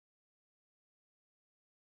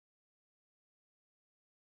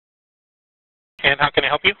And how can I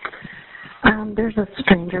help you? There's a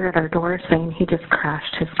stranger at our door saying he just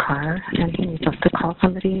crashed his car and he needs us to call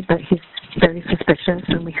somebody, but he's very suspicious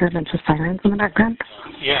and we hear a bunch of sirens in the background.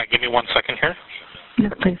 Yeah, give me 1 second here.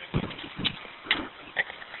 Yes, please.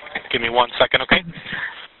 Give me 1 second, okay?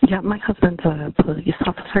 Yeah, my husband's a police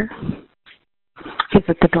officer. He's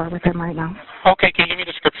at the door with him right now. Okay, can you give me a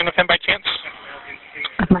description of him by chance?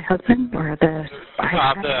 Of my husband or the...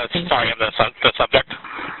 the subject.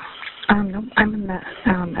 No, I'm in the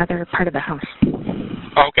other part of the house.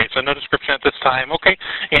 Okay, so no description at this time. Okay,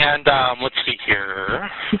 and let's see here.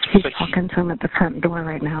 He's talking to him at the front door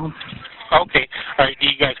right now. Okay, all right, do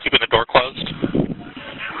you guys keeping the door closed?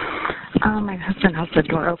 My husband has the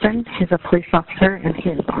door open. He's a police officer and he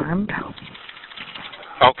is armed.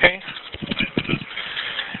 Okay.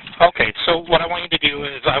 Okay, so what I want you to do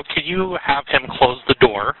is, could you have him close the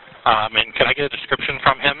door, and can I get a description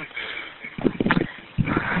from him?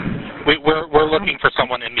 We're looking for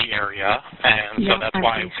someone in the area, and so that's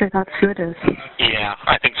why. I'm sure that's who it is. Yeah,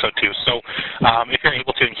 I think so too. So if you're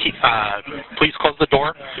able to, please close the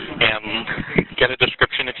door and get a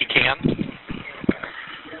description if you can.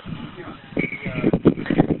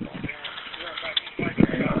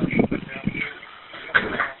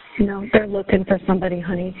 No, they're looking for somebody,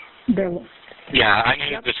 honey. Yeah, I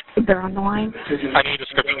need They're on the line. I need a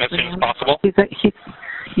description as soon as possible.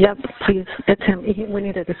 Yep, please. It's him. We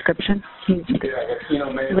need a description. He's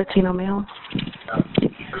Latino male.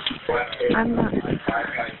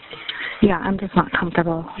 I'm just not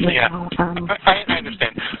comfortable. I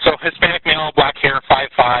understand. So Hispanic male, black hair,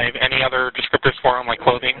 5'5". Any other descriptors for him, like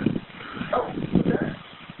clothing?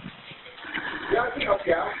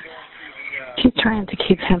 She's trying to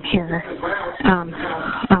keep him here.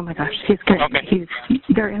 Oh my gosh, he's good. Okay.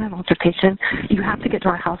 They're in an altercation. You have to get to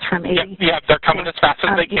our house from 80. Yeah, they're coming as fast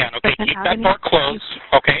as they can. Okay, keep that door closed.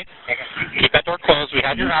 Okay, keep that door closed. We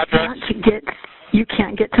have your address. You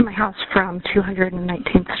can't get to my house from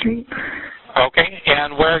 219th Street. Okay,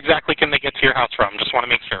 and where exactly can they get to your house from? Just want to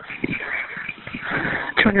make sure.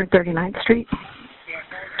 239th Street.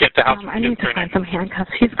 Get the house. I need to find some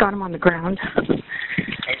handcuffs. He's got them on the ground.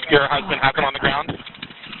 Your husband has them on the ground?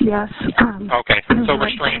 Yes. Okay, so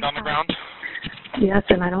restrained on the ground? Yes,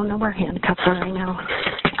 and I don't know where handcuffs are right now.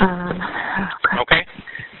 Okay.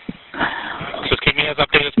 Just keep me as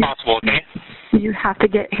updated as possible, okay? You have to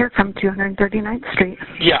get here from 239th Street.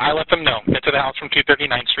 Yeah, I let them know. Get to the house from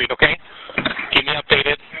 239th Street, okay? Keep me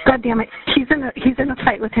updated. God damn it. He's in a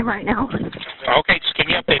fight with him right now. Okay, just keep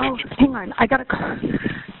me updated. Oh, hang on. I gotta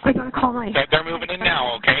call my... They're moving in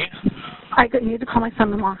now, okay? I need to call my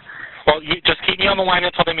son-in-law. Well, you just keep me on the line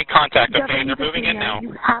until they make contact, okay? They're moving in now.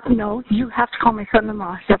 You have to call my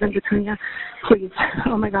son-in-law, Devin Petunia, please.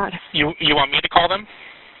 Oh my God. You want me to call them?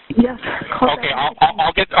 Yes. Okay,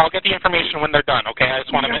 I'll get the information when they're done. Okay, I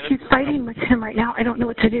just want to. He's fighting with him right now. I don't know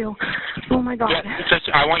what to do. Oh my God. Yeah,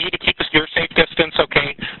 I want you to keep your safe distance.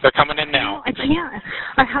 Okay, they're coming in now. No, I can't.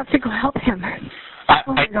 I have to go help him.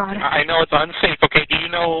 Oh my God. I know it's unsafe. Okay, do you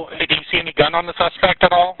see any gun on the suspect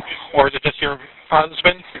at all, or is it just your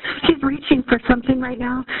husband? He's reaching for something right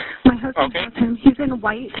now. My husband has him. He's in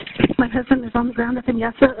white. My husband is on the ground with him.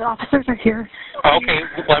 Yes, the officers are here. Okay,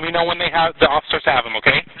 let me know when the officers have him,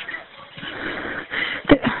 okay?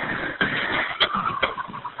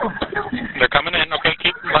 They're coming in, okay?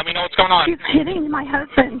 Let me know what's going on. He's hitting my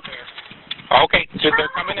husband. Okay, they're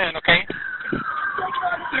coming in, okay?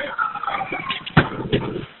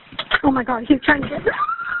 Oh my God, he's trying to get...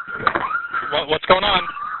 What's going on?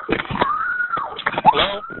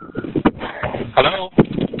 Hello? Hello?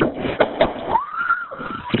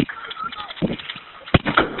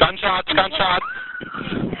 Gunshots.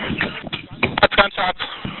 That's gunshots.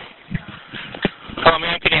 Hello,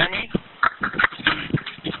 ma'am, can you hear me?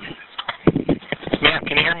 Ma'am,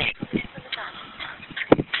 can you hear me?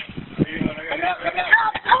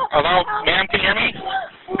 Hello, ma'am, can you hear me?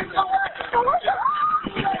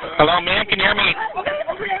 Hello, ma'am, can you hear me?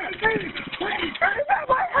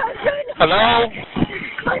 Hello?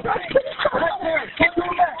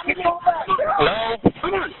 Hello?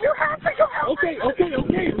 Okay.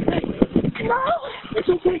 No. It's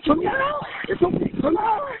okay. Come on. It's okay. Come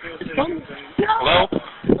on. It's coming. Hello?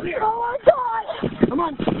 Oh my God. Come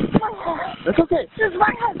on. That's okay. This is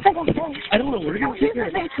my husband. I don't know. We're going to take care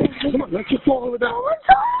of it. Come on. Let's just fall over that. Oh my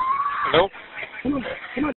God.